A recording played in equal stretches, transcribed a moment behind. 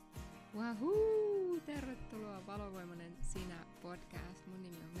Wahoo! Tervetuloa Valovoimainen sinä podcast. Mun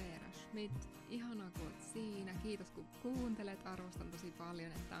nimi on Veera Schmidt. Ihanaa kun oot siinä. Kiitos kun kuuntelet. Arvostan tosi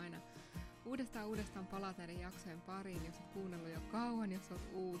paljon, että aina uudestaan palaat näiden jaksojen pariin. Jos oot kuunnellut jo kauan, jos oot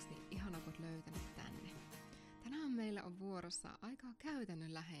uusi, niin ihanaa kun oot löytänyt tänne. Tänään meillä on vuorossa aika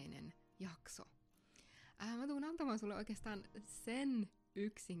käytännönläheinen jakso. Mä tuun antamaan sulle oikeastaan sen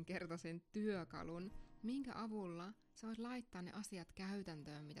yksinkertaisen työkalun, minkä avulla sä voit laittaa ne asiat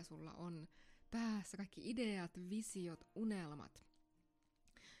käytäntöön, mitä sulla on päässä, kaikki ideat, visiot, unelmat.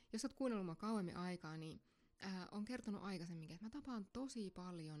 Jos oot kuunnellut mua kauemmin aikaa, niin on kertonut aikaisemminkin, että mä tapaan tosi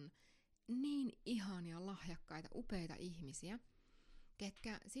paljon niin ihania, lahjakkaita, upeita ihmisiä,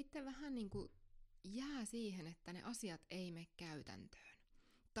 ketkä sitten vähän niin kuin jää siihen, että ne asiat ei mene käytäntöön.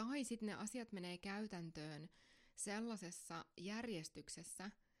 Tai sitten ne asiat menee käytäntöön sellaisessa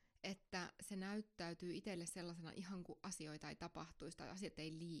järjestyksessä, että se näyttäytyy itselle sellaisena ihan kuin asioita ei tapahtuisi tai asiat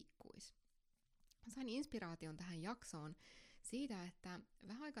ei liikkuisi. Sain inspiraation tähän jaksoon siitä, että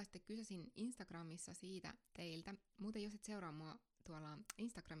vähän aikaa sitten kysäsin Instagramissa siitä teiltä. Muuten jos et seuraa mua tuolla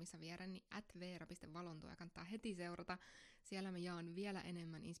Instagramissa viereen, niin @veera.valontuoja kannattaa heti seurata. Siellä mä jaan vielä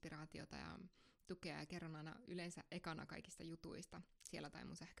enemmän inspiraatiota ja tukea ja kerron aina yleensä ekana kaikista jutuista siellä tai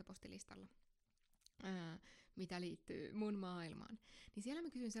mun sähköpostilistalla, mitä liittyy mun maailmaan. Niin siellä mä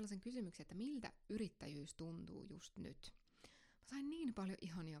kysyin sellaisen kysymyksen, että miltä yrittäjyys tuntuu just nyt. Mä sain niin paljon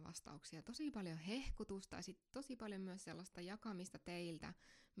ihania vastauksia, tosi paljon hehkutusta ja sit tosi paljon myös sellaista jakamista teiltä,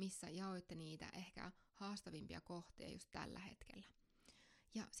 missä jaoitte niitä ehkä haastavimpia kohtia just tällä hetkellä.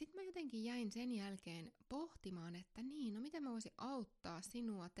 Ja sit mä jotenkin jäin sen jälkeen pohtimaan, että miten mä voisin auttaa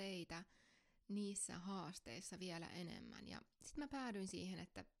sinua, teitä niissä haasteissa vielä enemmän. Ja sit mä päädyin siihen,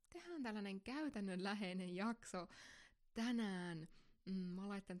 että tehdään tällainen käytännönläheinen jakso tänään. Mä oon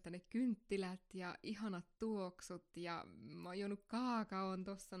laittanut tänne kynttilät ja ihanat tuoksut ja mä oon juonut kaakaon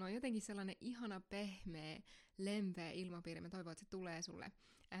tossa. No jotenkin sellainen ihana, pehmeä, lempeä ilmapiiri. Mä toivon, että se tulee sulle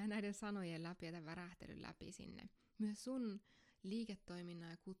näiden sanojen läpi ja tämän värähtelyn läpi sinne. Myös sun liiketoiminnan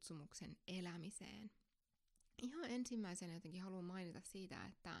ja kutsumuksen elämiseen. Ihan ensimmäisenä jotenkin haluan mainita siitä,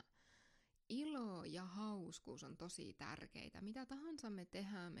 että ilo ja hauskuus on tosi tärkeitä. Mitä tahansa me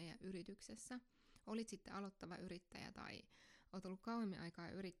tehdään meidän yrityksessä, olit sitten aloittava yrittäjä tai oot ollut kauemmin aikaa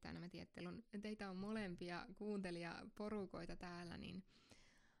yrittäjänä, mä tiedän, että teitä on molempia kuuntelijaporukoita täällä, niin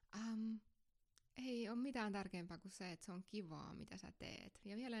ei ole mitään tärkeämpää kuin se, että se on kivaa, mitä sä teet.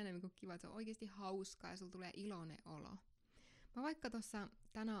 Ja vielä enemmän kuin kiva, että se on oikeasti hauskaa ja sulla tulee iloinen olo. Mä vaikka tuossa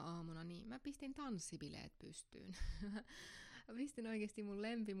tänä aamuna, niin mä pistin tanssibileet pystyyn. Mä pistin oikeasti mun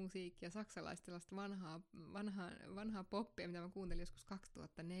lempimusiikkia, saksalaista sellaista vanhaa poppia, mitä mä kuuntelin joskus 2004-2005.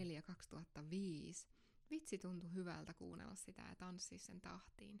 Vitsi tuntui hyvältä kuunnella sitä ja tanssia sen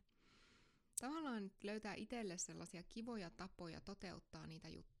tahtiin. Tavallaan löytää itselle sellaisia kivoja tapoja toteuttaa niitä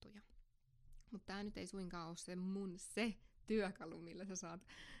juttuja. Mutta tää nyt ei suinkaan ole se työkalu, millä sä saat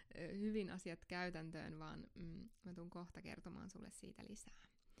hyvin asiat käytäntöön, vaan mä tuun kohta kertomaan sulle siitä lisää.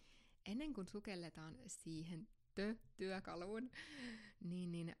 Ennen kuin sukelletaan siihen työkaluun,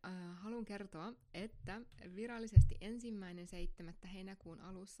 niin haluan kertoa, että virallisesti 1.7. heinäkuun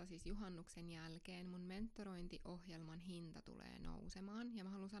alussa, siis juhannuksen jälkeen, mun mentorointiohjelman hinta tulee nousemaan. Ja mä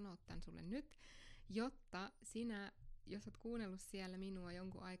haluan sanoa tämän sulle nyt, jotta sinä, jos oot kuunnellut siellä minua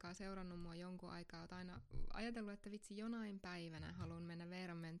jonkun aikaa, seurannut mua jonkun aikaa, oot aina ajatellut, että vitsi, jonain päivänä haluan mennä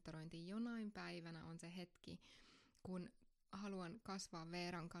Veeran mentorointiin, jonain päivänä on se hetki, kun haluan kasvaa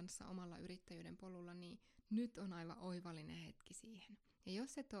Veeran kanssa omalla yrittäjyyden polulla, niin nyt on aivan oivallinen hetki siihen. Ja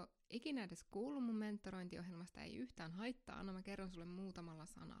jos et ole ikinä edes kuullut mun mentorointiohjelmasta, ei yhtään haittaa, mä kerron sulle muutamalla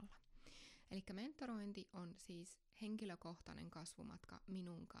sanalla. Eli mentorointi on siis henkilökohtainen kasvumatka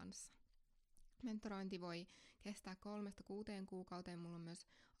minun kanssa. Mentorointi voi kestää 3-6 kuukauteen. Mulla on myös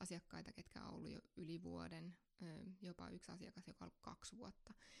asiakkaita, ketkä on ollut jo yli vuoden, jopa yksi asiakas, joka on ollut 2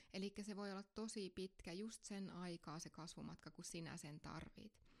 vuotta. Eli se voi olla tosi pitkä, just sen aikaa se kasvumatka, kun sinä sen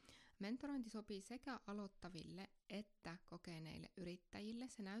tarvit. Mentorointi sopii sekä aloittaville että kokeneille yrittäjille.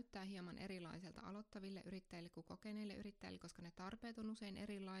 Se näyttää hieman erilaiselta aloittaville yrittäjille kuin kokeneille yrittäjille, koska ne tarpeet on usein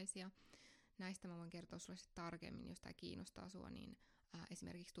erilaisia. Näistä mä voin kertoa sulle tarkemmin, jos tämä kiinnostaa sua, niin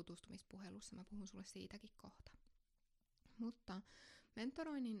esimerkiksi tutustumispuhelussa mä puhun sulle siitäkin kohta. Mutta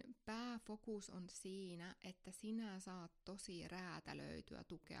mentoroinnin pääfokus on siinä, että sinä saat tosi räätälöityä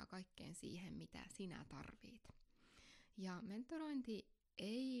tukea kaikkeen siihen, mitä sinä tarvit. Ja mentorointi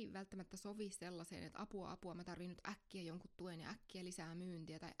ei välttämättä sovi sellaiseen, että apua, mä tarvitsen nyt äkkiä jonkun tuen ja äkkiä lisää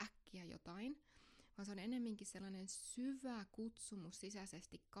myyntiä tai äkkiä jotain, vaan se on enemmänkin sellainen syvä kutsumus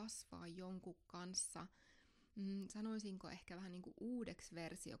sisäisesti kasvaa jonkun kanssa, sanoisinko ehkä vähän niin kuin uudeksi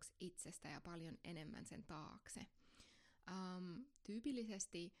versioksi itsestä ja paljon enemmän sen taakse.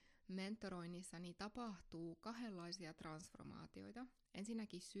 Tyypillisesti mentoroinnissa niin tapahtuu kahdenlaisia transformaatioita.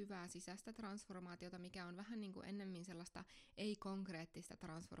 Ensinnäkin syvää sisäistä transformaatiota, mikä on vähän niin kuin ennemmin sellaista ei-konkreettista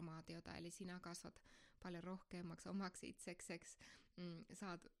transformaatiota, eli sinä kasvat paljon rohkeammaksi omaksi itsekseksi,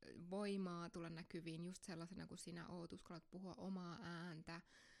 saat voimaa tulla näkyviin just sellaisena kuin sinä oot, uskallat puhua omaa ääntä,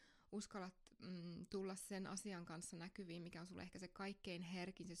 uskallat tulla sen asian kanssa näkyviin, mikä on sulle ehkä se kaikkein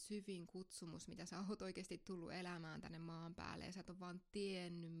herkin, se syvin kutsumus, mitä sä oot oikeasti tullut elämään tänne maan päälle, ja sä et ole vaan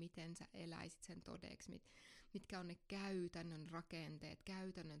tiennyt, miten sä eläisit sen todeksi, mitkä on ne käytännön rakenteet,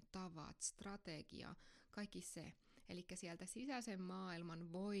 käytännön tavat, strategia, kaikki se. Eli sieltä sisäisen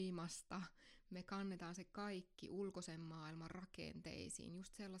maailman voimasta me kannetaan se kaikki ulkoisen maailman rakenteisiin,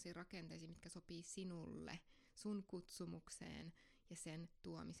 just sellaisiin rakenteisiin, mitkä sopii sinulle, sun kutsumukseen ja sen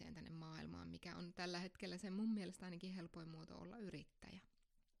tuomiseen tänne maailmaan, mikä on tällä hetkellä se mun mielestä ainakin helpoin muoto olla yrittäjä.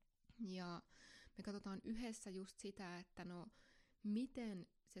 Ja me katsotaan yhdessä just sitä, että miten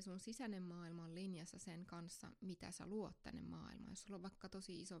se sun sisäinen maailma on linjassa sen kanssa, mitä sä luot tänne maailmaan. Jos sulla on vaikka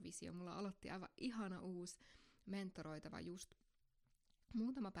tosi iso visio, mulla aloitti aivan ihana uusi mentoroitava just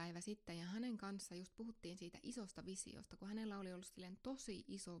muutama päivä sitten, ja hänen kanssa just puhuttiin siitä isosta visiosta, kun hänellä oli ollut silleen tosi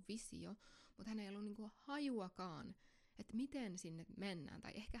iso visio, mutta hän ei ollut niinku hajuakaan, että miten sinne mennään.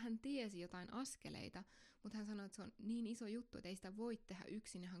 Tai ehkä hän tiesi jotain askeleita, mutta hän sanoi, että se on niin iso juttu, että ei sitä voi tehdä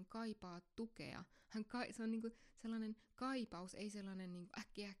yksin, ja hän kaipaa tukea. Se on niinku sellainen kaipaus, ei sellainen niinku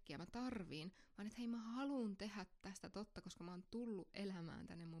äkkiä mä tarviin, vaan että hei, mä haluun tehdä tästä totta, koska mä oon tullut elämään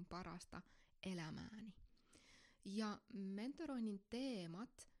tänne mun parasta elämääni. Ja mentoroinnin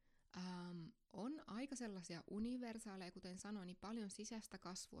teemat on aika sellaisia universaaleja, kuten sanoin, niin paljon sisäistä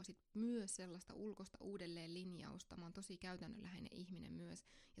kasvua, sit myös sellaista ulkoista uudelleen linjausta. Mä oon tosi käytännönläheinen ihminen myös,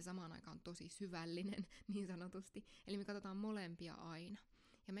 ja samaan aikaan tosi syvällinen, niin sanotusti. Eli me katsotaan molempia aina.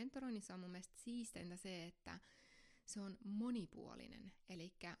 Ja mentoroinnissa on mun mielestä siisteintä se, että se on monipuolinen.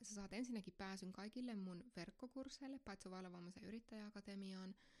 Eli sä saat ensinnäkin pääsyn kaikille mun verkkokursseille, paitsi vailla vammaisen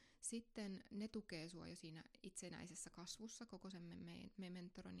yrittäjäakatemiaan. Sitten ne tukee sua jo siinä itsenäisessä kasvussa koko sen meidän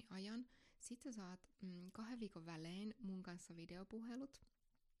mentoroinnin ajan. Sitten sä saat 2 viikon välein mun kanssa videopuhelut,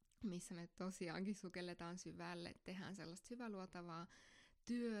 missä me tosiaankin sukelletaan syvälle, tehdään sellaista syväluotavaa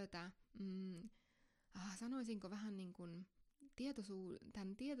työtä. Sanoisinko vähän niin kuin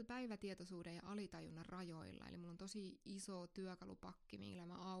tämän päivätietoisuuden ja alitajunnan rajoilla. Eli mulla on tosi iso työkalupakki, millä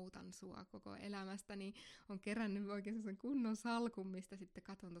mä autan sua koko elämästäni. On kerännyt oikein sen kunnon salkun, mistä sitten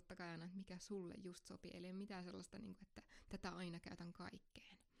katon totta kai aina, että mikä sulle just sopii. Eli ei mitään sellaista, että tätä aina käytän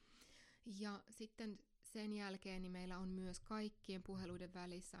kaikkeen. Ja sitten sen jälkeen niin meillä on myös kaikkien puheluiden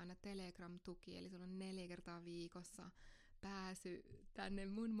välissä aina Telegram-tuki, eli sulla on 4 kertaa viikossa pääsy tänne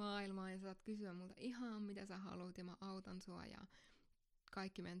mun maailmaan, ja sä saat kysyä multa ihan mitä sä haluat, ja mä autan sua, ja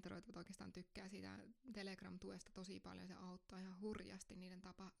kaikki mentoroivat oikeastaan tykkää siitä Telegram-tuesta tosi paljon, se auttaa ihan hurjasti niiden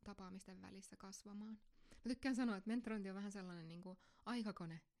tapaamisten välissä kasvamaan. Mä tykkään sanoa, että mentorointi on vähän sellainen niin kuin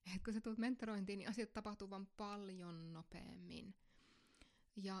aikakone, että kun sä tulet mentorointiin, niin asiat tapahtuu vaan paljon nopeammin.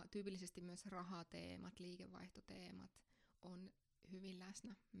 Ja tyypillisesti myös rahateemat, liikevaihtoteemat on hyvin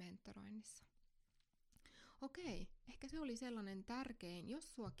läsnä mentoroinnissa. Okei, ehkä se oli sellainen tärkein.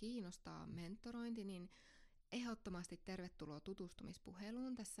 Jos sua kiinnostaa mentorointi, niin ehdottomasti tervetuloa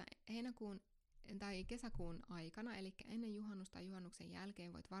tutustumispuheluun tässä heinäkuun tai kesäkuun aikana, eli ennen juhannusta tai juhannuksen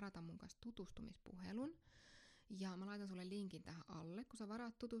jälkeen voit varata mun kanssa tutustumispuhelun. Ja mä laitan sulle linkin tähän alle. Kun sä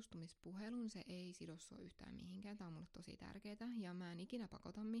varaat tutustumispuhelun, se ei sido sua yhtään mihinkään. Tää on mulle tosi tärkeää ja mä en ikinä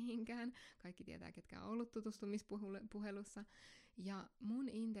pakota mihinkään. Kaikki tietää, ketkä on ollut tutustumispuhelussa. Ja mun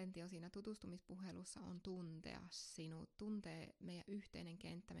intentio siinä tutustumispuhelussa on tuntea sinut, tuntee meidän yhteinen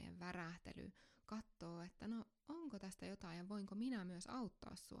kenttä, meidän värähtely, katsoo, että onko tästä jotain ja voinko minä myös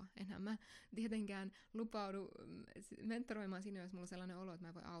auttaa sua. Enhän mä tietenkään lupaudu mentoroimaan sinua, jos mulla on sellainen olo, että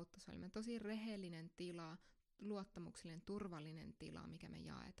mä voin auttaa sua. Eli mä tosi rehellinen tila, luottamuksellinen, turvallinen tila, mikä me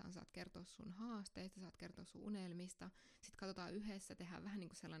jaetaan. Saat kertoa sun haasteista, saat kertoa sun unelmista. Sitten katsotaan yhdessä, tehdään vähän niin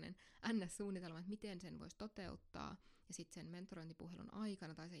kuin sellainen NS-suunnitelma, että miten sen voisi toteuttaa. Ja sitten sen mentorointipuhelun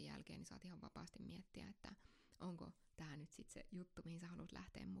aikana tai sen jälkeen niin saat ihan vapaasti miettiä, että onko tämä nyt sitten se juttu, mihin sä haluat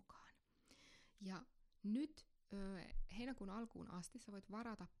lähteä mukaan. Ja nyt heinäkuun alkuun asti sä voit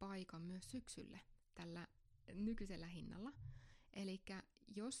varata paikan myös syksylle tällä nykyisellä hinnalla. Eli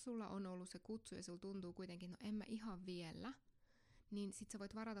jos sulla on ollut se kutsu ja sulla tuntuu kuitenkin, en mä ihan vielä, niin sit sä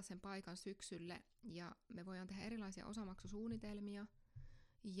voit varata sen paikan syksylle ja me voidaan tehdä erilaisia osamaksusuunnitelmia.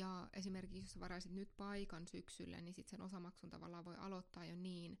 Ja esimerkiksi jos sä varaisit nyt paikan syksylle, niin sit sen osamaksun tavallaan voi aloittaa jo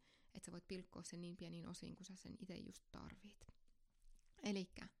niin, että sä voit pilkkoa sen niin pieniin osiin, kun sä sen itse just tarvit.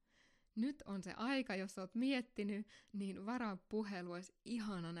 Elikkä nyt on se aika, jos oot miettinyt, niin varaa puhelu, olisi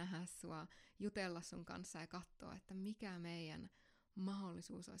ihana nähdä sua, jutella sun kanssa ja katsoa, että mikä meidän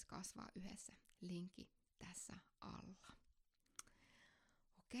mahdollisuus olisi kasvaa yhdessä. Linkki tässä alla.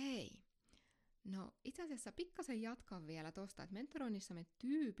 Okei. No itse asiassa pikkasen jatkan vielä tosta, että mentoroinnissa me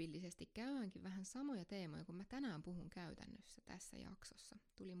tyypillisesti käydäänkin vähän samoja teemoja, kun mä tänään puhun käytännössä tässä jaksossa.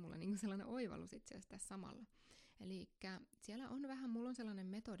 Tuli mulle niinku sellainen oivallus itse asiassa tässä samalla. Eli siellä on vähän, mulla on sellainen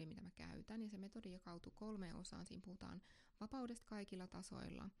metodi, mitä mä käytän, ja se metodi jakautuu 3 osaan. Siinä puhutaan vapaudesta kaikilla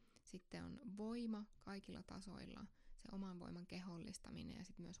tasoilla, sitten on voima kaikilla tasoilla, se oman voiman kehollistaminen ja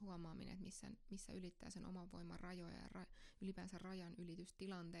sitten myös huomaaminen, että missä ylittää sen oman voiman rajoja ja ylipäänsä rajan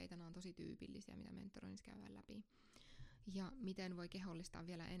ylitystilanteita. Nämä on tosi tyypillisiä, mitä mentoroinnissa käydään läpi. Ja miten voi kehollistaa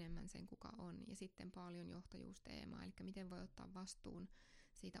vielä enemmän sen, kuka on. Ja sitten paljon johtajuusteemaa, eli miten voi ottaa vastuun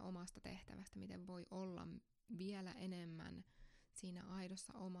siitä omasta tehtävästä, miten voi olla vielä enemmän siinä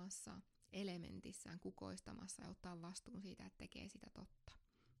aidossa omassa elementissään kukoistamassa ja ottaa vastuun siitä, että tekee sitä totta.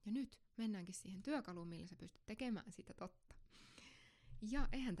 Ja nyt mennäänkin siihen työkaluun, millä sä pystyt tekemään sitä totta. Ja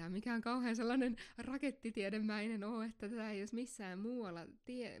eihän tämä mikään kauhean sellainen rakettitiedemäinen ole, että tätä ei olisi missään muualla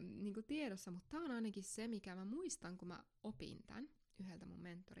niin tiedossa, mutta tämä on ainakin se, mikä mä muistan, kun mä opin tämän yhdeltä mun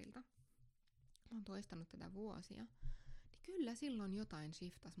mentorilta. Mä oon toistanut tätä vuosia. Niin kyllä silloin jotain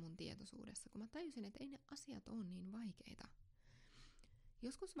shiftasi mun tietoisuudessa, kun mä tajusin, että ei ne asiat ole niin vaikeita.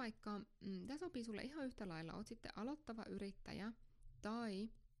 Joskus vaikka, tämä sopii sulle ihan yhtä lailla, oot sitten aloittava yrittäjä tai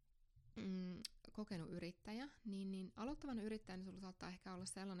kokenut yrittäjä, niin aloittavana yrittäjänä sulla saattaa ehkä olla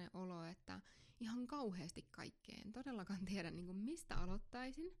sellainen olo, että ihan kauheasti kaikkeen. Todellakaan tiedä, niin kuin mistä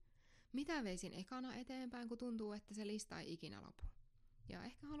aloittaisin, mitä veisin ekana eteenpäin, kun tuntuu, että se lista ei ikinä lopu. Ja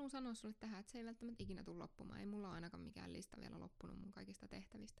ehkä haluan sanoa sulle tähän, että se ei välttämättä ikinä tule loppumaan. Ei mulla ole ainakaan mikään lista vielä loppunut mun kaikista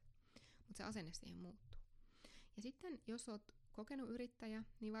tehtävistä. Mutta se asenne siihen muuttuu. Ja sitten, jos oot kokenut yrittäjä,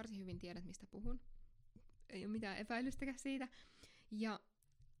 niin varsin hyvin tiedät, mistä puhun. Ei ole mitään epäilystäkään siitä.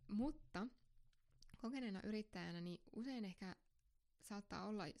 Mutta kokeneena yrittäjänä niin usein ehkä saattaa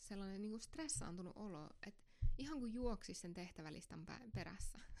olla sellainen niin kuin stressaantunut olo, että ihan kuin juoksisi sen tehtävälistan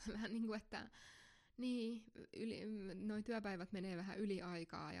perässä. Vähän niin kuin, että noi työpäivät menee vähän yli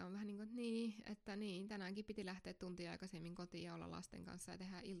aikaa ja on vähän niin kuin, että tänäänkin piti lähteä tuntia aikaisemmin kotiin ja olla lasten kanssa ja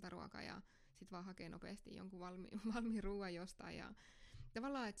tehdä iltaruoka ja sitten vaan hakea nopeasti jonkun valmiin ruoan jostain. Ja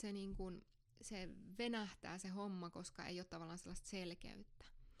tavallaan, että se, niin kuin, se venähtää se homma, koska ei ole tavallaan sellaista selkeyttä.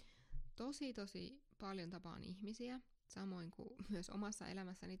 Tosi paljon tapaan ihmisiä, samoin kuin myös omassa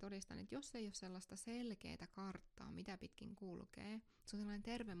elämässäni todistan, että jos ei ole sellaista selkeää karttaa, mitä pitkin kulkee, se on sellainen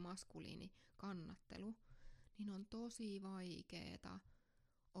terve maskuliini kannattelu, niin on tosi vaikeeta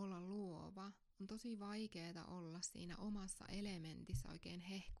olla luova. On tosi vaikeeta olla siinä omassa elementissä oikein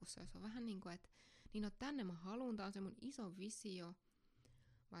hehkussa. Se on vähän niin kuin, että tänne mä haluun, tää on se mun iso visio.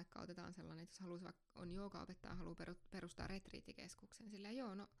 Vaikka otetaan sellainen, että jos haluaisi, on joogaopettaja, haluaa perustaa retriittikeskuksen, sillä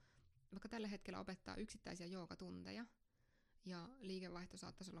vaikka tällä hetkellä opettaa yksittäisiä joogatunteja, ja liikevaihto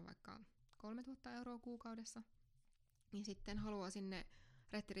saattaisi olla vaikka 3 000 euroa kuukaudessa, niin sitten haluaa sinne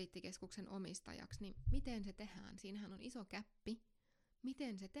retriittikeskuksen omistajaksi, niin miten se tehdään? Siinähän on iso käppi.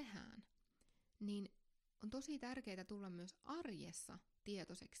 Miten se tehdään? Niin on tosi tärkeää tulla myös arjessa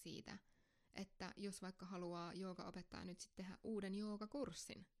tietoiseksi siitä, että jos vaikka haluaa joogaopettaja nyt sitten tehdä uuden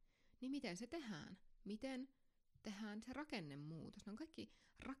joogakurssin, niin miten se tehdään? Miten tehdään se rakennemuutos? Ne on kaikki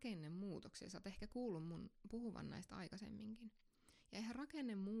rakennemuutoksia. Sä oot ehkä kuullut mun puhuvan näistä aikaisemminkin. Ja eihän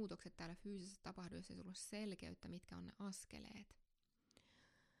rakennemuutokset täällä fyysisessä tapahdu, jos ei sulla ole selkeyttä, mitkä on ne askeleet.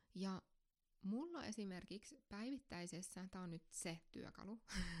 Ja mulla esimerkiksi päivittäisessä, tää on nyt se työkalu,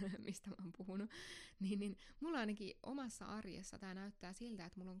 mistä mä oon puhunut, niin mulla ainakin omassa arjessa tää näyttää siltä,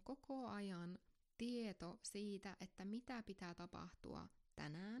 että mulla on koko ajan tieto siitä, että mitä pitää tapahtua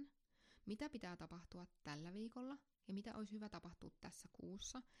tänään, mitä pitää tapahtua tällä viikolla ja mitä olisi hyvä tapahtua tässä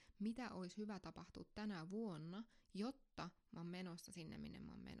kuussa, mitä olisi hyvä tapahtua tänä vuonna, jotta mä oon menossa sinne, minne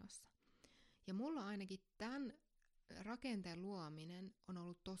mä oon menossa. Ja mulla ainakin tämän rakenteen luominen on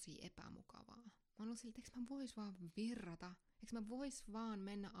ollut tosi epämukavaa. Mä oon ollut siltä, eikö mä vois vaan virrata, eikö mä vois vaan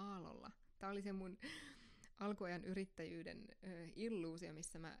mennä aallolla. Tää oli se mun alkuajan yrittäjyyden illuusio,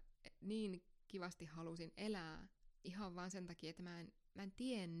 missä mä niin kivasti halusin elää ihan vaan sen takia, että mä en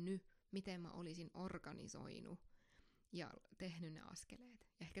tiennyt, miten mä olisin organisoinut ja tehnyt ne askeleet.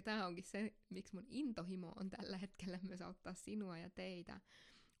 Ja ehkä tää onkin se, miksi mun intohimo on tällä hetkellä myös auttaa sinua ja teitä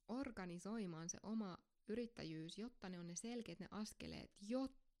organisoimaan se oma yrittäjyys, jotta ne on ne selkeät ne askeleet,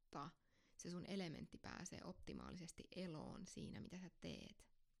 jotta se sun elementti pääsee optimaalisesti eloon siinä, mitä sä teet.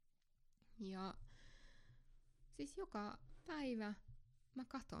 Ja siis joka päivä mä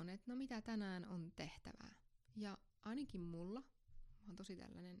katon, että no mitä tänään on tehtävää. Ja ainakin mulla, mä oon tosi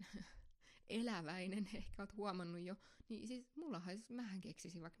tällainen eläväinen, ehkä oot huomannut jo, niin siis mähän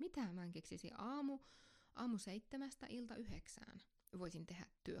keksisin vaikka mitä, mä keksisin aamu 7 ilta 9. voisin tehdä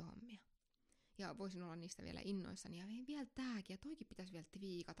työhommia. Ja voisin olla niistä vielä innoissani. Ja vielä tääkin, ja toikin pitäisi vielä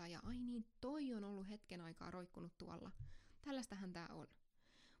twiikata. Ja ai niin, toi on ollut hetken aikaa roikkunut tuolla. Tällaistähän tää on.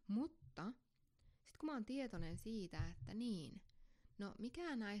 Mutta sit kun mä oon tietoinen siitä, että niin, no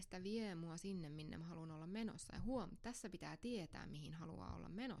mikä näistä vie mua sinne, minne mä haluan olla menossa. Ja tässä pitää tietää, mihin haluaa olla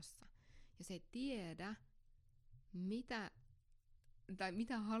menossa. Jos ei tiedä,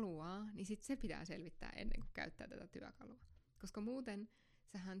 mitä haluaa, niin sit se pitää selvittää ennen kuin käyttää tätä työkalua. Koska muuten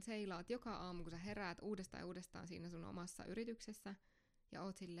sähän seilaat joka aamu, kun sä heräät uudestaan ja uudestaan siinä sun omassa yrityksessä, ja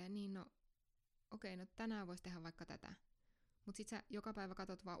oot silleen, niin no okei, no tänään vois tehdä vaikka tätä. Mutta sit sä joka päivä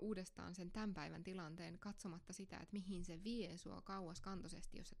katot vaan uudestaan sen tämän päivän tilanteen, katsomatta sitä, että mihin se vie sua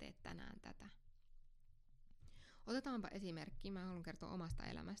kauaskantoisesti, jos sä teet tänään tätä. Otetaanpa esimerkki, mä haluan kertoa omasta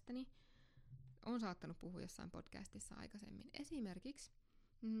elämästäni. Oon saattanut puhua jossain podcastissa aikaisemmin. Esimerkiksi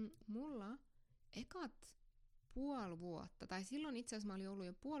mulla ekat puoli vuotta, tai silloin itse asiassa mä olin ollut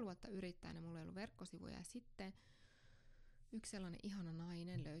jo puoli vuotta yrittäjänä, mulla ei ollut verkkosivuja, ja sitten yksi sellainen ihana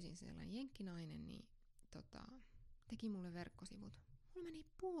nainen, löysin sellainen jenkkinainen, niin teki mulle verkkosivut. Mulla meni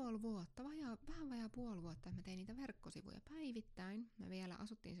puoli vuotta, vähän vajaa puoli vuotta, että mä tein niitä verkkosivuja päivittäin. Mä vielä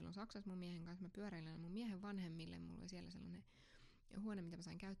asuttiin silloin Saksassa mun miehen kanssa, mä pyöräilin mun miehen vanhemmille, mulla oli siellä sellainen huone, mitä mä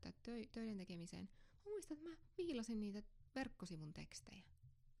sain käyttää töiden tekemiseen. Mä muistan, että mä viilasin niitä verkkosivun tekstejä.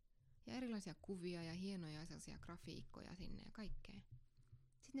 Ja erilaisia kuvia ja hienoja sellaisia grafiikkoja sinne ja kaikkea.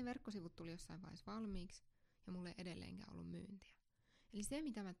 Sitten ne verkkosivut tuli jossain vaiheessa valmiiksi, ja mulla ei edelleenkään ollut myyntiä. Eli se,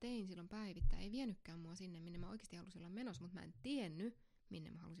 mitä mä tein silloin päivittäin, ei vienykään mua sinne, minne mä oikeasti halusin olla menossa, mutta mä en tiennyt,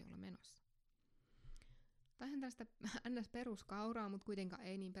 minne mä halusin olla menossa. Tämähän tästä ns-peruskauraa, mutta kuitenkaan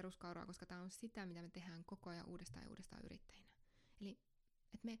ei niin peruskauraa, koska tämä on sitä, mitä me tehdään koko ajan uudestaan ja uudestaan yrittäjinä. Eli,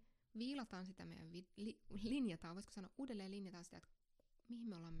 että me viilataan sitä, meidän linjataan, voisiko sanoa uudelleen linjataan sitä, että mihin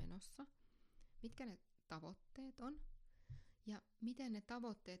me ollaan menossa, mitkä ne tavoitteet on, ja miten ne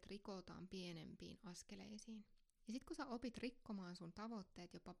tavoitteet rikotaan pienempiin askeleisiin. Ja sit kun sä opit rikkomaan sun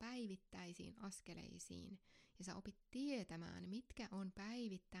tavoitteet jopa päivittäisiin askeleisiin, ja sä opit tietämään, mitkä on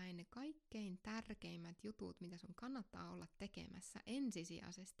päivittäin ne kaikkein tärkeimmät jutut, mitä sun kannattaa olla tekemässä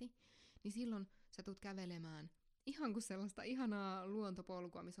ensisijaisesti, niin silloin sä tulet kävelemään ihan kuin sellaista ihanaa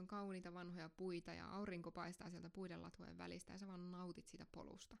luontopolkua, missä on kauniita vanhoja puita ja aurinko paistaa sieltä puiden latvojen välistä ja sä vaan nautit siitä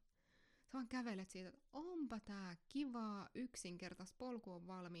polusta. Sä vaan kävelet siitä, että onpa tää kivaa, yksinkertaista, polku on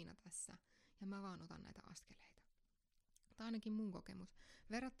valmiina tässä ja mä vaan otan näitä askeleita. Tämä on ainakin mun kokemus.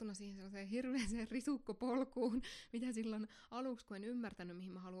 Verrattuna siihen sellaiseen hirveäseen risukkopolkuun, mitä silloin aluksi, kun en ymmärtänyt,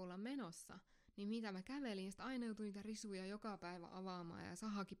 mihin mä haluan olla menossa, niin mitä mä kävelin, ja sitten aina joutui niitä risuja joka päivä avaamaan, ja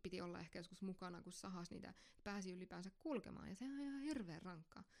sahakin piti olla ehkä joskus mukana, kun sahas niitä, pääsi ylipäänsä kulkemaan, ja se on ihan hirveän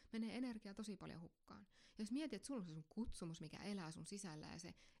rankkaa. Menee energiaa tosi paljon hukkaan. Ja jos mietit, että sulla on se sun kutsumus, mikä elää sun sisällä, ja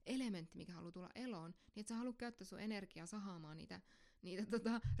se elementti, mikä haluaa tulla eloon, niin et sä haluat käyttää sun energiaa sahaamaan niitä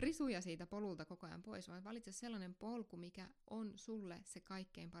risuja siitä polulta koko ajan pois, vaan valitse sellainen polku, mikä on sulle se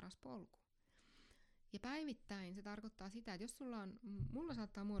kaikkein paras polku. Ja päivittäin se tarkoittaa sitä, että jos mulla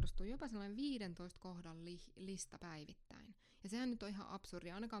saattaa muodostua jopa sellainen 15 kohdan lista päivittäin. Ja sehän nyt on ihan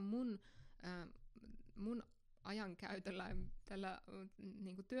absurdia, ainakaan mun ajankäytöllä tällä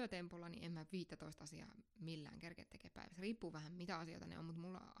niin kuin työtempolla, niin en mä 15 asiaa millään kerkeä tekemään päivässä. Riippuu vähän mitä asioita ne on, mutta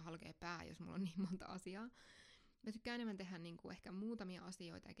mulla halkee pää, jos mulla on niin monta asiaa. Mä tykkään enemmän tehdä niin kuin ehkä muutamia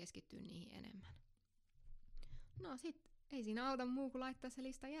asioita ja keskittyä niihin enemmän. No sit ei siinä auta muu kuin laittaa se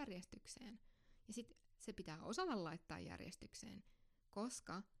lista järjestykseen. Ja sit se pitää osata laittaa järjestykseen,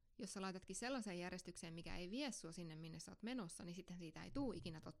 koska jos sä laitatkin sellaiseen järjestykseen, mikä ei vie sua sinne, minne sä oot menossa, niin sitten siitä ei tule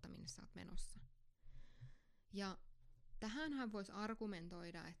ikinä totta, minne sä oot menossa. Ja tähänhän voisi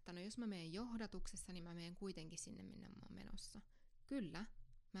argumentoida, että no jos mä menen johdatuksessa, niin mä menen kuitenkin sinne, minne mä oon menossa. Kyllä,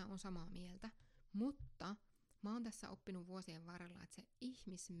 mä oon samaa mieltä, mutta mä oon tässä oppinut vuosien varrella, että se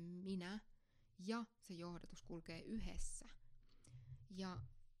ihmisminä ja se johdatus kulkee yhdessä. Ja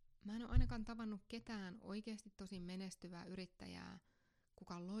mä en ole ainakaan tavannut ketään oikeasti tosi menestyvää yrittäjää,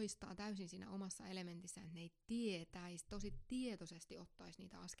 kuka loistaa täysin siinä omassa elementissä, että ne ei tietäisi, tosi tietoisesti ottaisi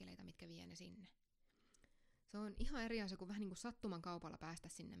niitä askeleita, mitkä vie ne sinne. Se on ihan eri asia kuin vähän niin kuin sattuman kaupalla päästä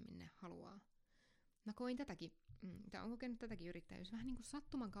sinne, minne haluaa. Mä koin tätäkin, tai olen kokenut tätäkin yrittäjyys. Vähän niin kuin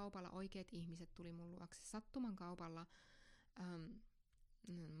sattuman kaupalla oikeat ihmiset tuli mun luokse. Sattuman kaupalla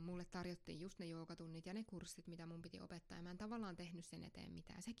mulle tarjottiin just ne joogatunnit ja ne kurssit, mitä mun piti opettaa. Ja mä en tavallaan tehnyt sen eteen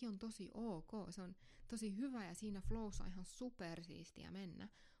mitään. Sekin on tosi ok. Se on tosi hyvä ja siinä flowssa on ihan supersiistiä mennä.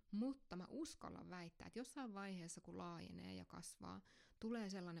 Mutta mä uskallan väittää, että jossain vaiheessa, kun laajenee ja kasvaa, tulee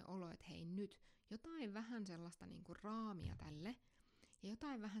sellainen olo, että hei nyt, jotain vähän sellaista niin kuin raamia tälle. Ja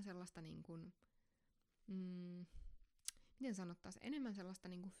jotain vähän sellaista niin kuin, miten sanottaisiin, enemmän sellaista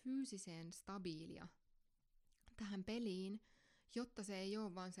niin kuin fyysiseen stabiilia tähän peliin, jotta se ei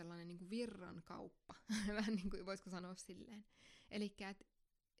ole vaan sellainen niin kuin virran kauppa, vähän niin kuin voisiko sanoa silleen. Elikkä, että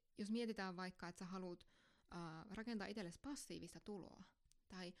jos mietitään vaikka, että sä haluat rakentaa itsellesi passiivista tuloa,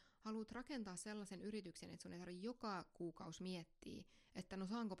 tai haluat rakentaa sellaisen yrityksen, että sun ei tarvitse joka kuukausi miettiä, että no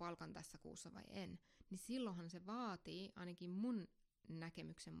saanko palkan tässä kuussa vai en, niin silloinhan se vaatii, ainakin mun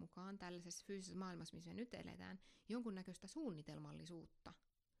näkemyksen mukaan, tällaisessa fyysisessä maailmassa, missä me nyt eletään, jonkunnäköistä suunnitelmallisuutta.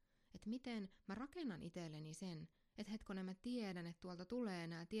 Että miten mä rakennan itselleni sen, että hetkonen mä tiedän, että tuolta tulee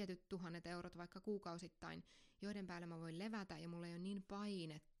nämä tietyt 1,000 eurot vaikka kuukausittain, joiden päälle mä voin levätä ja mulla ei ole niin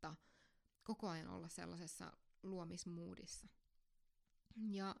painetta koko ajan olla sellaisessa luomismoodissa.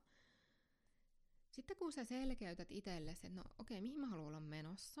 Ja sitten kun sä selkeytät itsellesi, että no okei, mihin mä haluan olla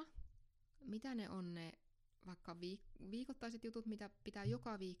menossa, mitä ne on ne vaikka viikoittaiset jutut, mitä pitää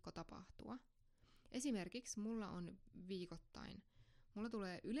joka viikko tapahtua. Esimerkiksi mulla on viikoittain, mulla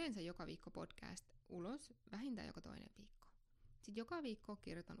tulee yleensä joka viikko podcast ulos, vähintään joka toinen viikko. Sitten joka viikko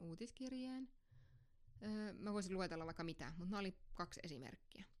kirjoitan uutiskirjeen. Mä voisin luetella vaikka mitä, mutta nämä oli 2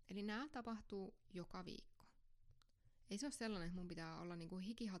 esimerkkiä. Eli nämä tapahtuu joka viikko. Ei se ole sellainen, että mun pitää olla niinku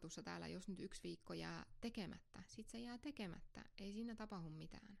hikihatussa täällä, jos nyt 1 viikko jää tekemättä. Sitten se jää tekemättä. Ei siinä tapahdu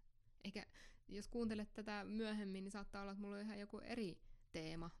mitään. Eikä jos kuuntelet tätä myöhemmin, niin saattaa olla, että mulla on ihan joku eri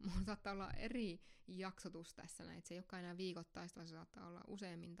teema. Mulla saattaa olla eri jaksotus tässä näin. Se ei olekaan enää viikoittaista, vaan se saattaa olla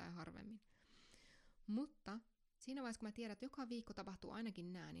useammin tai harvemmin. Mutta siinä vaiheessa, kun mä tiedän, että joka viikko tapahtuu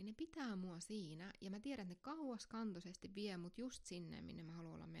ainakin nää, niin ne pitää mua siinä. Ja mä tiedän, että ne kauaskantoisesti vie mut just sinne, minne mä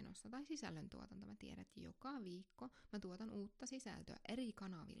haluan olla menossa. Tai sisällöntuotanto. Mä tiedän, että joka viikko mä tuotan uutta sisältöä eri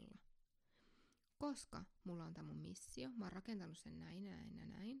kanavilla. Koska mulla on tämä mun missio, mä oon rakentanut sen näin ja näin ja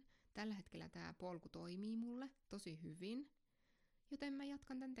näin. Tällä hetkellä tää polku toimii mulle tosi hyvin, joten mä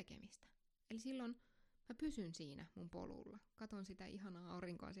jatkan tän tekemistä. Eli silloin mä pysyn siinä mun polulla. Katon sitä ihanaa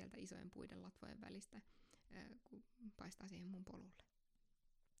aurinkoa sieltä isojen puiden latvojen välistä, kun paistaa siihen mun polulle.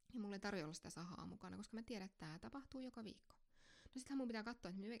 Ja mulle ei tarvitse olla sitä sahaa mukana, koska mä tiedän, että tää tapahtuu joka viikko. No sittenhän mun pitää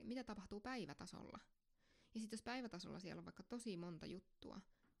katsoa, että mitä tapahtuu päivätasolla. Ja sitten jos päivätasolla siellä on vaikka tosi monta juttua,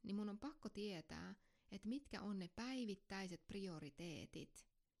 niin mun on pakko tietää, että mitkä on ne päivittäiset prioriteetit,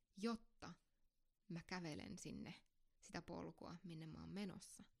 jotta mä kävelen sinne sitä polkua, minne mä oon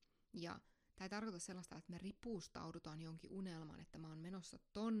menossa. Ja tää ei tarkoita sellaista, että me ripustaudutaan jonkin unelmaan, että mä oon menossa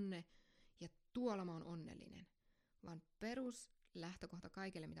tonne ja tuolla mä oon onnellinen. Vaan peruslähtökohta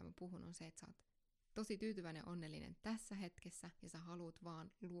kaikelle, mitä mä puhun, on se, että sä oot tosi tyytyväinen onnellinen tässä hetkessä ja sä haluat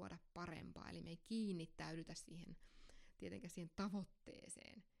vaan luoda parempaa. Eli me ei kiinnittäydytä siihen, tietenkään siihen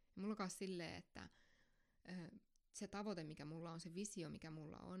tavoitteeseen. Ja mulla on myös silleen, että se tavoite, mikä mulla on, se visio, mikä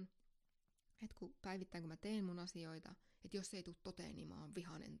mulla on, että päivittäin kun mä teen mun asioita, että jos se ei tule toteen, niin mä oon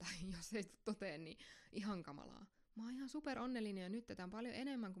vihanen, tai jos se ei tule toteen, niin ihan kamalaa. Mä oon ihan super onnellinen ja nyt tätä on paljon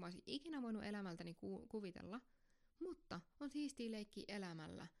enemmän kuin mä olisin ikinä voinut elämältäni kuvitella, mutta on siistiä leikkiä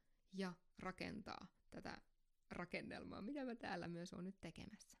elämällä ja rakentaa tätä rakennelmaa, mitä mä täällä myös oon nyt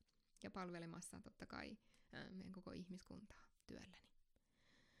tekemässä. Ja palvelemassa totta kai meidän koko ihmiskuntaa työlläni.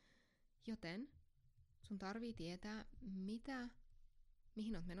 Joten sun tarvii tietää,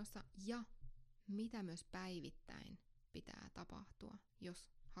 mihin oot menossa ja mitä myös päivittäin pitää tapahtua, jos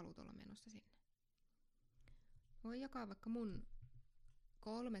haluat olla menossa sinne. Voin jakaa vaikka mun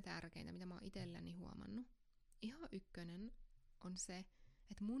 3 tärkeintä, mitä mä oon itselläni huomannut. Ihan ykkönen on se,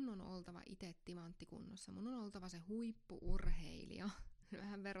 että mun on oltava itse timanttikunnossa. Mun on oltava se huippu-urheilija,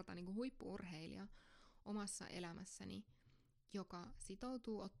 vähän verrataan niin kuin huippu-urheilija omassa elämässäni, joka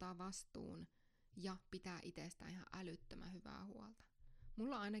sitoutuu ottaa vastuun ja pitää itsestään ihan älyttömän hyvää huolta.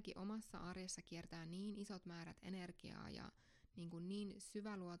 Mulla ainakin omassa arjessa kiertää niin isot määrät energiaa ja niin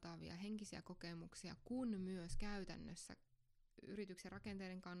syväluotaavia henkisiä kokemuksia, kuin myös käytännössä yrityksen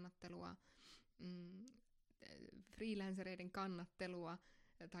rakenteiden kannattelua, freelancereiden kannattelua,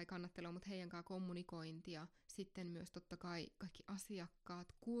 mutta heidän kanssaan kommunikointia, sitten myös totta kai kaikki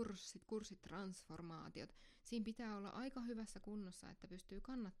asiakkaat, kurssitransformaatiot. Siinä pitää olla aika hyvässä kunnossa, että pystyy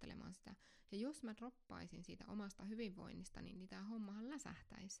kannattelemaan sitä. Ja jos mä droppaisin siitä omasta hyvinvoinnista, niin tämä hommahan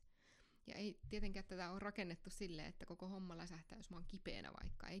läsähtäisi. Ja ei tietenkään tätä ole rakennettu silleen, että koko homma läsähtää, jos mä oon kipeänä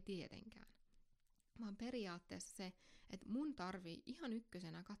vaikka. Ei tietenkään. Vaan periaatteessa se, että mun tarvii ihan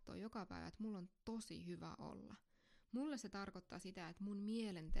ykkösenä katsoa joka päivä, että mulla on tosi hyvä olla. Mulle se tarkoittaa sitä, että mun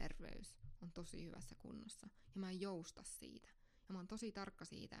mielenterveys on tosi hyvässä kunnossa. Ja mä en jousta siitä. Ja mä oon tosi tarkka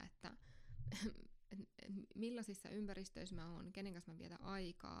siitä, että millaisissa ympäristöissä mä oon, kenen kanssa mä vietän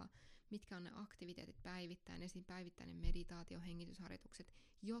aikaa, mitkä on ne aktiviteetit päivittäin, esim. Päivittäinen meditaatio, hengitysharjoitukset,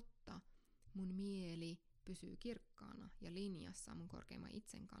 jotta mun mieli pysyy kirkkaana ja linjassa mun korkeimman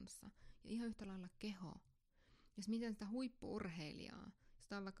itsen kanssa. Ja ihan yhtä lailla keho. Jos miten sitä huippu-urheilijaa, jos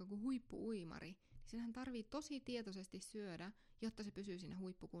tää on vaikka joku huippu-uimari, niin senhän tarvii tosi tietoisesti syödä jotta se pysyy siinä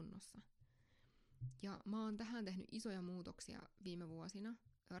huippukunnossa. Ja mä oon tähän tehnyt isoja muutoksia viime vuosina,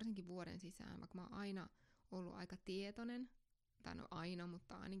 varsinkin vuoden sisään, vaikka mä oon aina ollut aika tietoinen, tai no aina,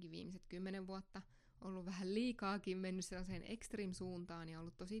 mutta ainakin viimeiset 10 vuotta ollut vähän liikaakin mennyt sellaiseen extreme-suuntaan ja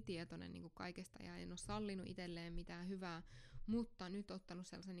ollut tosi tietoinen niin kuin kaikesta ja en ole sallinut itselleen mitään hyvää, mutta nyt ottanut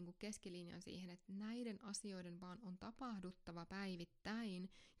sellaisen niin kuin keskilinjan siihen, että näiden asioiden vaan on tapahduttava päivittäin,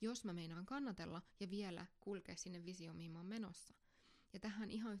 jos mä meinaan kannatella ja vielä kulkea sinne visioon, mihin mä oon menossa. Ja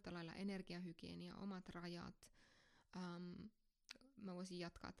tähän ihan yhtä lailla energiahygienia, omat rajat, mä voisin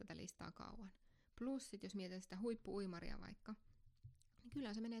jatkaa tätä listaa kauan. Plus sit jos mietin sitä huippu-uimaria vaikka, niin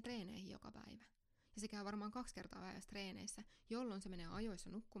kyllä se menee treeneihin joka päivä. Ja se käy varmaan 2 kertaa päivässä treeneissä, jolloin se menee ajoissa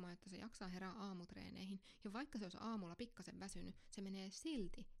nukkumaan, jotta se jaksaa herää aamutreeneihin. Ja vaikka se olisi aamulla pikkasen väsynyt, se menee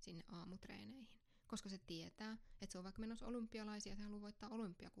silti sinne aamutreeneihin. Koska se tietää, että se on vaikka menossa olympialaisia ja se haluaa voittaa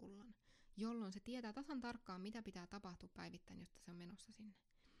olympiakullan. Jolloin se tietää tasan tarkkaan, mitä pitää tapahtua päivittäin, jotta se on menossa sinne.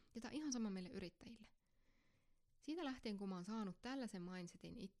 Ja tämä on ihan sama meille yrittäjille. Siitä lähtien, kun mä oon saanut tällaisen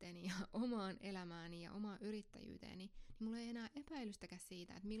mindsetin itteeni ja omaan elämääni ja omaan yrittäjyyteeni, niin mulla ei enää epäilystäkään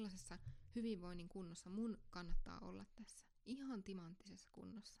siitä, että millaisessa hyvinvoinnin kunnossa mun kannattaa olla tässä. Ihan timanttisessa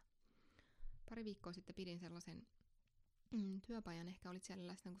kunnossa. Pari viikkoa sitten pidin sellaisen työpajan, ehkä olit siellä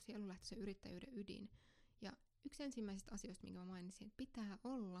läsnä, kun sielunlähtöisen yrittäjyyden ydin. Ja yksi ensimmäisistä asioista, minkä mä mainitsin, että pitää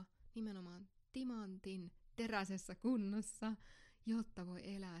olla nimenomaan timantin teräisessä kunnossa, jotta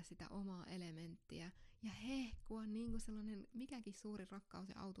voi elää sitä omaa elementtiä ja hehkua niin kuin sellainen mikäkin suuri rakkaus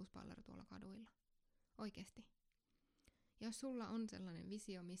ja autuuspallero tuolla kaduilla. Oikeesti. Ja jos sulla on sellainen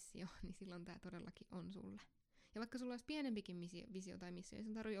visio, missio, niin silloin tää todellakin on sulle. Ja vaikka sulla olisi pienempikin visio tai missio, ei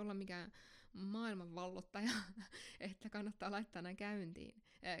sun tarvitse olla mikään maailmanvallottaja, että kannattaa laittaa nämä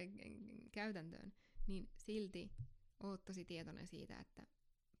käytäntöön, niin silti oot tosi tietoinen siitä, että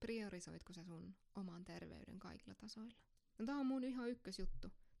priorisoitko sä sun oman terveyden kaikilla tasoilla. No, tää on mun ihan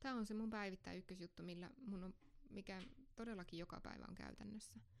ykkösjuttu. Tää on se mun päivittäin ykkösjuttu, mikä todellakin joka päivä on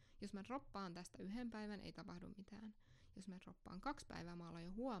käytännössä. Jos mä droppaan tästä 1 päivän, ei tapahdu mitään. Jos mä droppaan 2 päivää, mä alan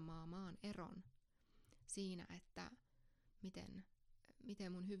jo huomaamaan eron siinä, että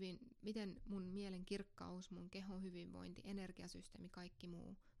miten mun mielen kirkkaus, mun kehon hyvinvointi, energiasysteemi, kaikki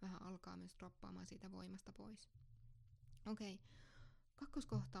muu vähän alkaa myös droppaamaan siitä voimasta pois. Okei.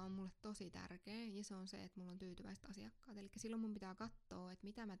 Kakkoskohta on mulle tosi tärkeä ja se on se, että mulla on tyytyväiset asiakkaat. Eli silloin mun pitää katsoa, että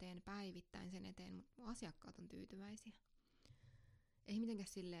mitä mä teen päivittäin sen eteen, mutta mun asiakkaat on tyytyväisiä. Ei mitenkään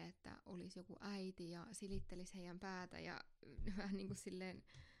silleen, että olisi joku äiti ja silittelisi heidän päätä ja vähän niin kuin silleen,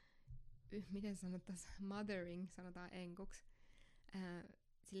 miten sanottaisiin, mothering, sanotaan enkuksi.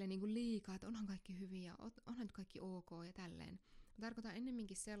 Silleen niin kuin liikaa, että onhan kaikki hyviä ja onhan nyt kaikki ok ja tälleen. Mä tarkoitan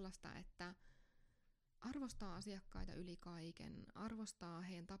ennemminkin sellaista, että arvostaa asiakkaita yli kaiken, arvostaa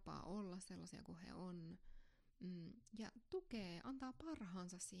heidän tapaa olla sellaisia kuin he on ja tukee, antaa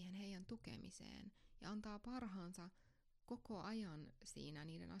parhaansa siihen heidän tukemiseen ja antaa parhaansa koko ajan siinä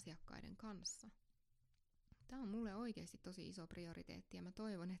niiden asiakkaiden kanssa. Tämä on mulle oikeasti tosi iso prioriteetti ja mä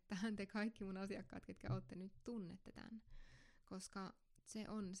toivon, että te kaikki mun asiakkaat, ketkä olette nyt, tunnette tämän, koska se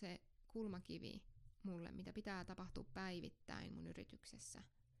on se kulmakivi mulle, mitä pitää tapahtua päivittäin mun yrityksessä,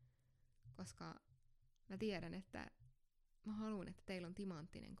 koska mä tiedän, että mä haluan, että teillä on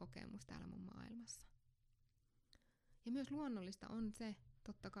timanttinen kokemus täällä mun maailmassa. Ja myös luonnollista on se,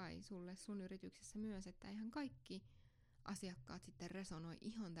 totta kai sulle sun yrityksessä myös, että eihän kaikki asiakkaat sitten resonoi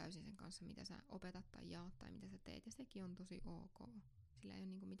ihan täysin sen kanssa, mitä sä opetat tai jaat tai mitä sä teet. Ja sekin on tosi ok. Sillä ei ole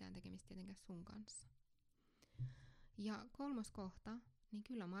niinku mitään tekemistä tietenkään sun kanssa. Ja 3. kohta, niin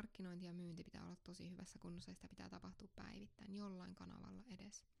kyllä markkinointi ja myynti pitää olla tosi hyvässä kunnossa ja sitä pitää tapahtua päivittäin jollain kanavalla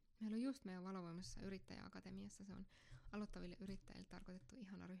edes. Meillä on just meidän valovoimaisessa yrittäjäakatemiassa, se on aloittaville yrittäjille tarkoitettu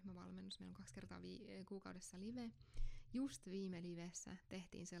ihana ryhmävalmennus. Meillä on 2 kertaa kuukaudessa live. Just viime livessä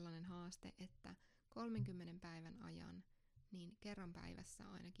tehtiin sellainen haaste, että 30 päivän ajan niin kerran päivässä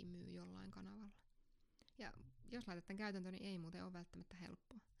ainakin myy jollain kanavalla. Ja jos laitat tämän käytäntöön, niin ei muuten ole välttämättä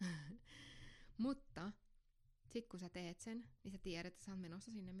helppoa. Mutta sit kun sä teet sen, niin sä tiedät, että sä oot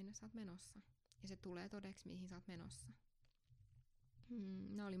menossa sinne, minne sä oot menossa. Ja se tulee todeksi, mihin sä oot menossa.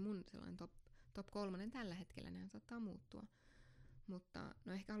 Nämä oli mun sellainen top 3 tällä hetkellä, ne saattaa muuttua. Mutta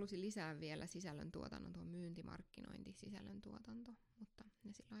no ehkä halusin lisää vielä sisällöntuotannon, tuo myyntimarkkinointi, sisällöntuotanto, mutta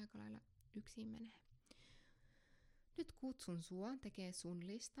ne sillä aika lailla yksin menee. Nyt kutsun sua tekee sun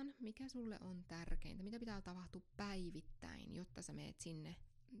listan, mikä sulle on tärkeintä, mitä pitää tapahtua päivittäin, jotta sä meet sinne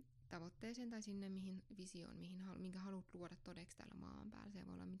tavoitteeseen tai sinne mihin visioon, minkä haluat luoda todeksi täällä maan päällä. Se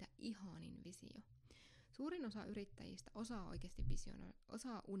voi olla mitä ihanin visio. Suurin osa yrittäjistä osaa oikeasti visioida,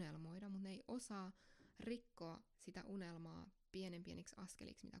 osaa unelmoida, mutta ne ei osaa rikkoa sitä unelmaa pieniksi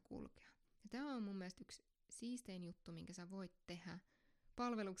askeliksi, mitä kulkea. Ja tämä on mun mielestä yksi siistein juttu, minkä sä voit tehdä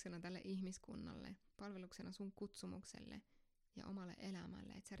palveluksena tälle ihmiskunnalle, palveluksena sun kutsumukselle ja omalle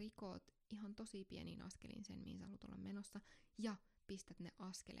elämälle, että sä rikoot ihan tosi pieniin askeliin sen, mihin sä haluat olla menossa, ja pistät ne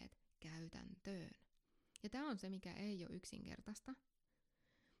askeleet käytäntöön. Ja tää on se, mikä ei ole yksinkertaista.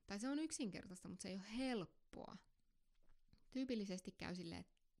 Tai se on yksinkertaista, mutta se ei ole helppoa. Tyypillisesti käy silleen,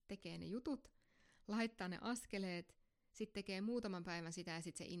 että tekee ne jutut, laittaa ne askeleet, sitten tekee muutaman päivän sitä ja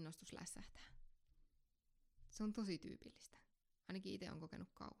sitten se innostus lässähtää. Se on tosi tyypillistä. Ainakin itse olen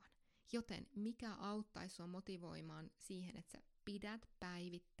kokenut kauan. Joten mikä auttaisi sua motivoimaan siihen, että sä pidät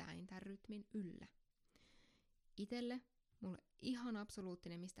päivittäin tämän rytmin yllä? Itelle, mulle ihan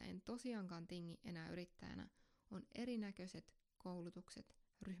absoluuttinen, mistä en tosiaankaan tingi enää yrittäjänä, on erinäköiset koulutukset,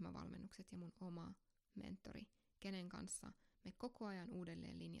 ryhmävalmennukset ja mun oma mentori, kenen kanssa me koko ajan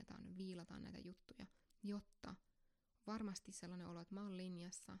uudelleen linjataan, viilataan näitä juttuja, jotta varmasti sellainen olo, että mä oon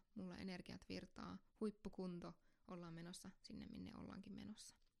linjassa, mulla energiat virtaa, huippukunto, ollaan menossa sinne, minne ollaankin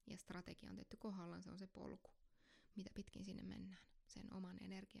menossa. Ja strategia on tehty kohdallaan, se on se polku, mitä pitkin sinne mennään, sen oman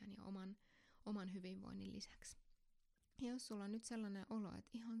energian ja oman hyvinvoinnin lisäksi. Ja jos sulla on nyt sellainen olo, että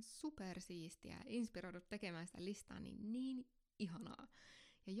ihan supersiistiä ja inspiroidut tekemään sitä listaa, niin ihanaa.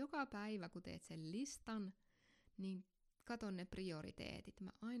 Ja joka päivä, kun teet sen listan, niin katon ne prioriteetit.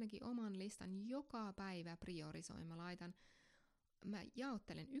 Mä ainakin oman listan joka päivä priorisoin. Mä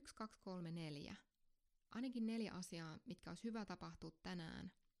jaottelen 1, 2, 3, 4. Ainakin 4 asiaa, mitkä olisi hyvä tapahtua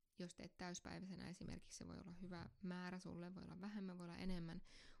tänään. Jos teet täyspäiväisenä esimerkiksi, se voi olla hyvä määrä sulle, voi olla vähemmän, voi olla enemmän.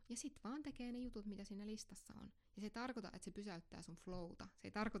 Ja sit vaan tekee ne jutut, mitä siinä listassa on. Ja se ei tarkoita, että se pysäyttää sun flowta. Se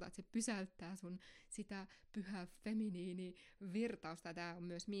ei tarkoita, että se pysäyttää sun sitä pyhää feminiini virtausta. Tämä on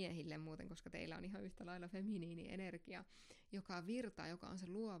myös miehille muuten, koska teillä on ihan yhtä lailla feminiini energia, joka virtaa, joka on se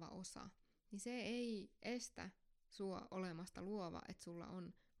luova osa. Niin se ei estä sua olemasta luova, että sulla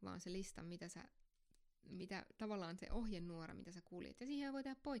on vaan se lista, mitä tavallaan se ohjenuora, mitä sä kuljet. Ja siihen voi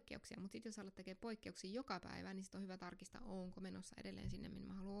tehdä poikkeuksia, mutta sitten jos alat tekee poikkeuksia joka päivä, niin sit on hyvä tarkistaa, onko menossa edelleen sinne, minne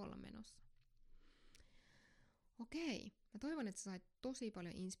mä haluan olla menossa. Okei, mä toivon, että sä sait tosi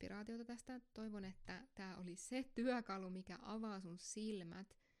paljon inspiraatiota tästä. Toivon, että tää oli se työkalu, mikä avaa sun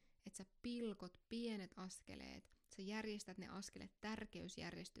silmät, että sä pilkot pienet askeleet, sä järjestät ne askeleet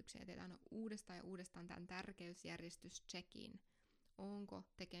tärkeysjärjestykseen, teet aina uudestaan ja uudestaan tämän tärkeysjärjestys-checkin. Onko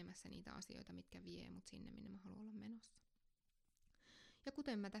tekemässä niitä asioita, mitkä vie mut sinne, minne mä haluan olla menossa. Ja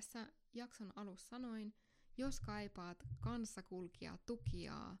kuten mä tässä jakson alussa sanoin, jos kaipaat kanssakulkijaa,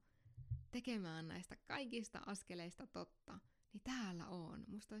 tukijaa, tekemään näistä kaikista askeleista totta, niin täällä on.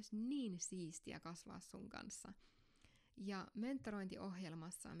 Musta olisi niin siistiä kasvaa sun kanssa. Ja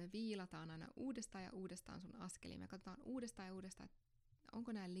mentorointiohjelmassa me viilataan aina uudestaan ja uudestaan sun askeliin. Me katsotaan uudestaan ja uudestaan, että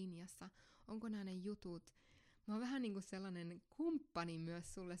onko nämä linjassa, onko nämä ne jutut. Mä oon vähän niin kuin sellainen kumppani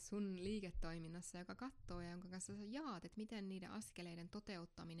myös sulle sun liiketoiminnassa, joka katsoo ja jonka kanssa sä jaat, että miten niiden askeleiden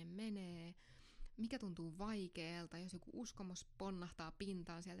toteuttaminen menee, mikä tuntuu vaikealta, jos joku uskomus ponnahtaa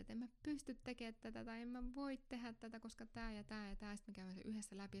pintaan sieltä, että en mä pysty tekemään tätä tai en mä voi tehdä tätä, koska tää ja tää ja tää. Sitten me käydään se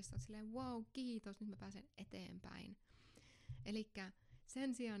yhdessä läpi ja sä oot silleen, wow, kiitos, nyt mä pääsen eteenpäin. Elikkä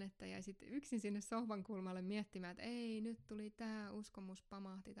sen sijaan, että jäisit yksin sinne sohvan kulmalle miettimään, että ei, nyt tuli tää uskomus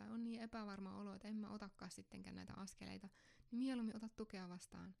pamahti tai on niin epävarma olo, että en mä otakaan sittenkään näitä askeleita, niin mieluummin ota tukea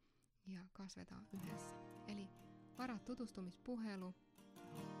vastaan ja kasvetaan yhdessä. Eli varaa tutustumispuhelu.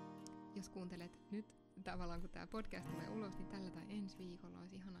 Jos kuuntelet nyt tavallaan, kun tämä podcast tulee ulos, niin tällä tai ensi viikolla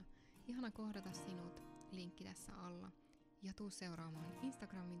olisi ihana kohdata sinut. Linkki tässä alla. Ja tuu seuraamaan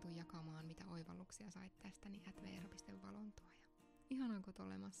Instagramin, tuu jakamaan, mitä oivalluksia sait tästä, niin @veera.valontuoja. Ihanaa, kun oot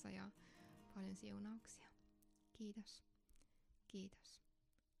olemassa ja paljon siunauksia. Kiitos. Kiitos.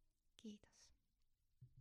 Kiitos.